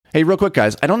Hey, real quick,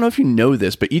 guys, I don't know if you know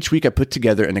this, but each week I put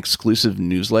together an exclusive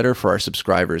newsletter for our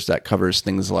subscribers that covers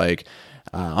things like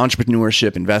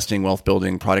entrepreneurship, investing, wealth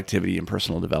building, productivity, and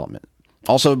personal development.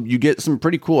 Also, you get some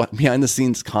pretty cool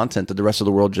behind-the-scenes content that the rest of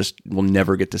the world just will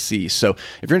never get to see. So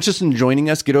if you're interested in joining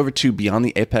us, get over to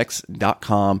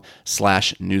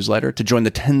beyondtheapex.com/newsletter to join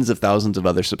the tens of thousands of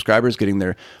other subscribers getting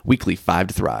their weekly 5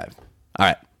 to Thrive. All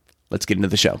right, let's get into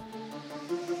the show.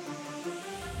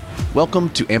 Welcome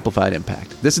to Amplified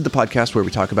Impact. This is the podcast where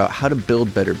we talk about how to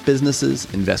build better businesses,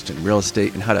 invest in real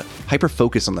estate, and how to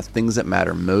hyper-focus on the things that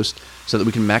matter most so that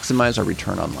we can maximize our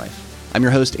return on life. I'm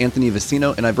your host, Anthony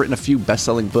Vicino, and I've written a few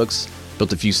best-selling books,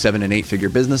 built a few 7- and 8-figure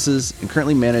businesses, and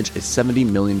currently manage a $70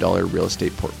 million real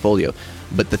estate portfolio.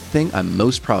 But the thing I'm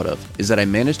most proud of is that I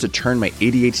managed to turn my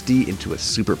ADHD into a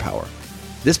superpower.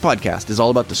 This podcast is all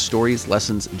about the stories,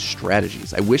 lessons, and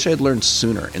strategies I wish I had learned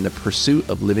sooner in the pursuit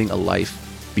of living a life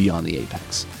beyond the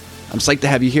apex. I'm psyched to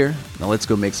have you here. Now let's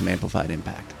go make some amplified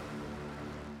impact.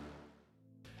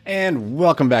 And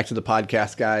welcome back to the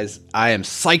podcast, guys. I am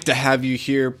psyched to have you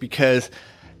here because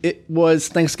it was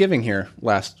Thanksgiving here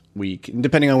last week. And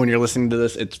depending on when you're listening to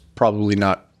this, it's probably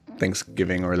not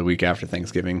Thanksgiving or the week after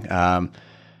Thanksgiving. But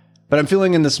I'm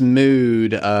feeling in this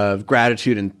mood of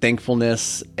gratitude and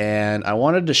thankfulness, and I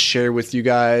wanted to share with you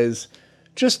guys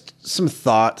just some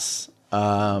thoughts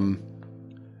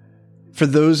for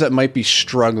those that might be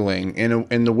struggling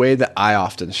in the way that I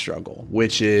often struggle,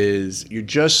 which is you're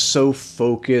just so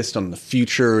focused on the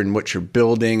future and what you're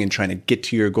building and trying to get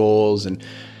to your goals, and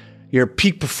you're a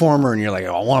peak performer and you're like,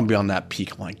 oh, I want to be on that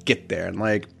peak. I want to get there. And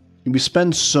like, we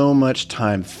spend so much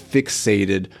time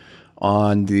fixated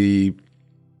on the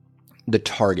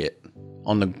target,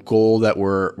 on the goal that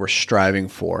we're striving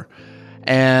for.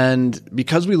 And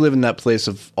because we live in that place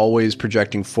of always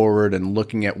projecting forward and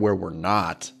looking at where we're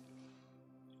not,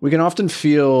 we can often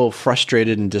feel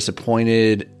frustrated and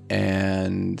disappointed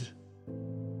and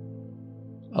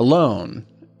alone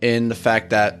in the fact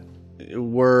that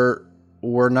we're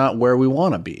not where we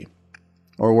want to be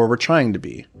or where we're trying to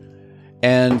be.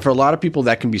 And for a lot of people,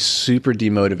 that can be super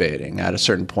demotivating at a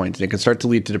certain point, and it can start to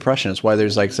lead to depression. It's why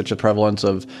there's like such a prevalence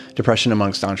of depression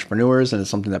amongst entrepreneurs, and it's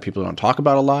something that people don't talk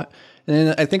about a lot.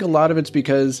 And I think a lot of it's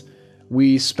because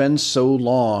we spend so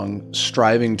long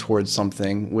striving towards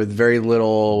something with very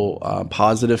little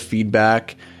positive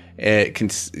feedback.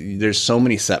 There's so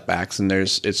many setbacks, and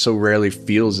it so rarely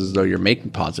feels as though you're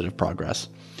making positive progress.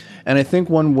 And I think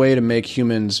one way to make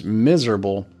humans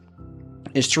miserable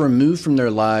is to remove from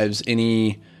their lives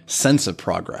any sense of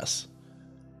progress.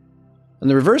 And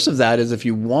the reverse of that is if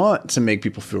you want to make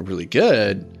people feel really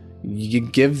good, you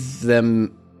give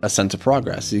them a sense of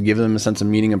progress. You give them a sense of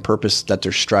meaning and purpose that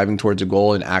they're striving towards a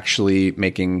goal and actually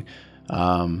making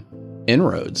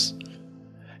inroads.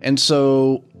 And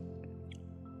so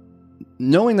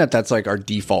knowing that that's like our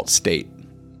default state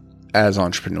as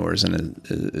entrepreneurs and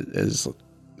as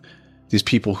these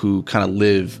people who kind of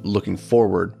live looking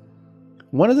forward,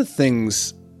 one of the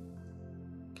things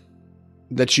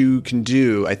that you can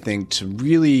do, I think, to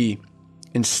really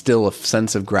instill a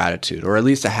sense of gratitude, or at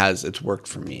least it's worked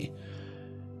for me,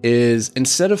 is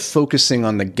instead of focusing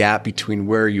on the gap between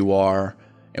where you are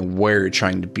and where you're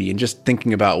trying to be and just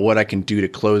thinking about what I can do to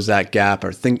close that gap,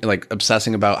 or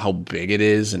obsessing about how big it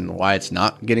is and why it's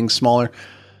not getting smaller,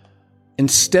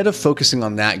 instead of focusing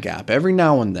on that gap every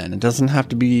now and then, it doesn't have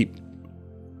to be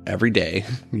every day,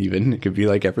 even, it could be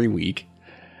like every week,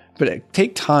 but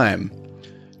take time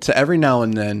to every now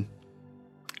and then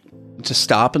to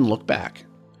stop and look back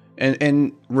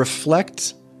and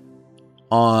reflect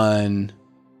on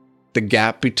the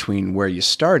gap between where you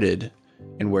started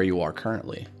and where you are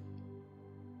currently.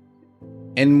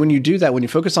 And when you do that, when you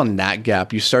focus on that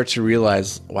gap, you start to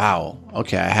realize, wow,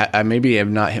 okay, I maybe have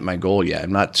not hit my goal yet.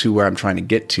 I'm not to where I'm trying to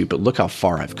get to, but look how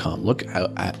far I've come. Look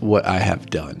at what I have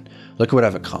done. Look at what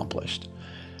I've accomplished.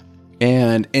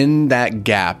 And in that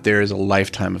gap, there is a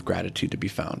lifetime of gratitude to be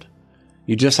found.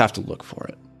 You just have to look for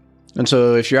it. And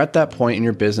so if you're at that point in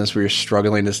your business where you're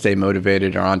struggling to stay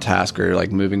motivated or on task or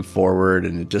like moving forward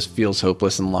and it just feels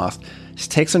hopeless and lost, just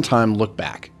take some time, look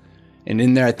back. And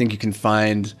in there, I think you can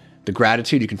find the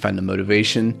gratitude, you can find the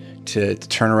motivation to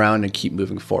turn around and keep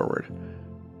moving forward.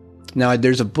 Now,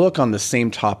 there's a book on the same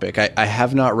topic. I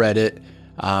have not read it.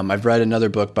 I've read another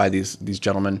book by these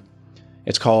gentlemen.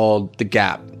 It's called The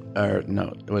Gap. Or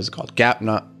no, what is it called? Gap in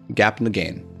the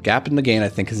Gain. Gap in the Gain, I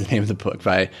think, is the name of the book,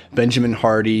 by Benjamin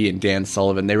Hardy and Dan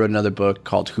Sullivan. They wrote another book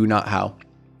called Who Not How.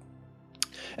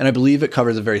 And I believe it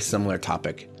covers a very similar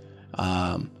topic.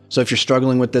 So if you're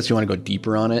struggling with this, you want to go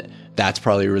deeper on it, That's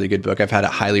probably a really good book. I've had it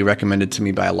highly recommended to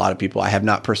me by a lot of people. I have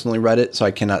not personally read it, so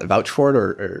I cannot vouch for it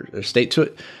or state to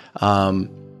it.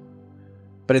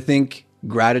 But I think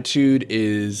gratitude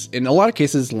is, in a lot of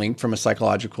cases, linked from a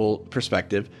psychological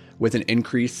perspective with an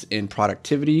increase in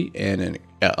productivity and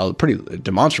a pretty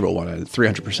demonstrable one,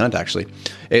 300% actually.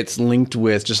 It's linked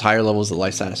with just higher levels of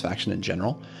life satisfaction in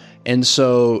general. And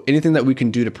so anything that we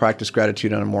can do to practice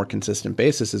gratitude on a more consistent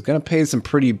basis is going to pay some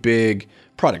pretty big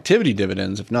productivity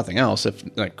dividends, if nothing else, if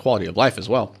like quality of life as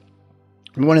well.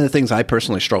 And one of the things I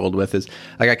personally struggled with is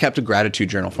like I kept a gratitude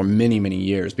journal for many, many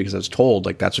years because I was told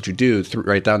like that's what you do.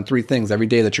 Write down 3 things every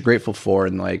day that you're grateful for,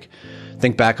 and like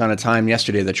think back on a time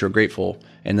yesterday that you're grateful,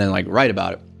 and then like write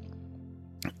about it.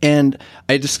 And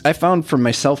I found for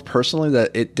myself personally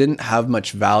that it didn't have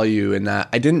much value in that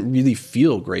I didn't really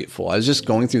feel grateful. I was just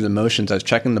going through the motions. I was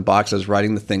checking the box. I was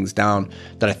writing the things down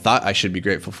that I thought I should be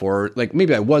grateful for. Like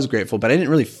maybe I was grateful, but I didn't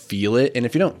really feel it. And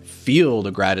if you don't feel the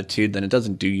gratitude, then it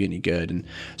doesn't do you any good. And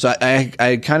so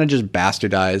I kind of just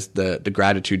bastardized the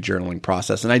gratitude journaling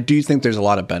process. And I do think there's a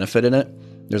lot of benefit in it.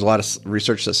 There's a lot of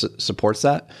research that supports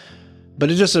that,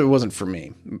 but it wasn't for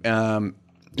me.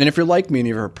 And if you're like me and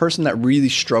you're a person that really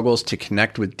struggles to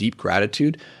connect with deep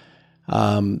gratitude,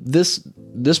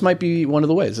 this might be one of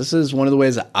the ways. This is one of the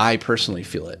ways that I personally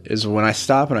feel it, is when I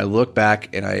stop and I look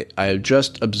back and I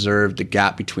just observed the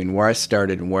gap between where I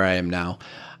started and where I am now.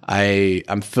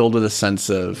 I'm filled with a sense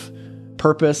of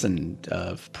purpose and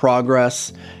of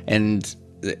progress. And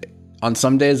on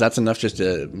some days, that's enough just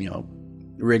to,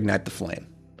 reignite the flame.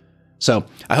 So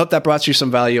I hope that brought you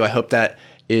some value. I hope that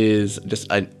is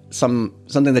just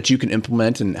something that you can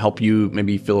implement and help you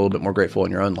maybe feel a little bit more grateful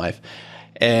in your own life.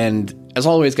 And as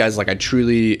always, guys, like I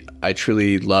truly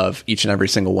love each and every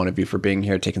single one of you for being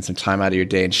here, taking some time out of your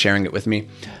day and sharing it with me.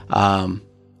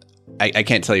 I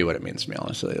can't tell you what it means to me,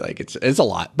 honestly. Like it's a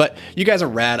lot, but you guys are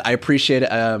rad. I appreciate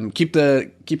it.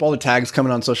 Keep all the tags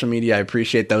coming on social media. I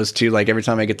appreciate those too. Like every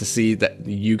time I get to see that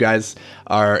you guys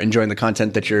are enjoying the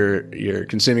content that you're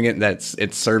consuming it,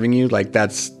 it's serving you. Like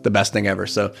that's the best thing ever.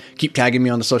 So keep tagging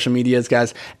me on the social medias,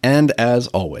 guys. And as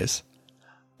always,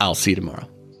 I'll see you tomorrow.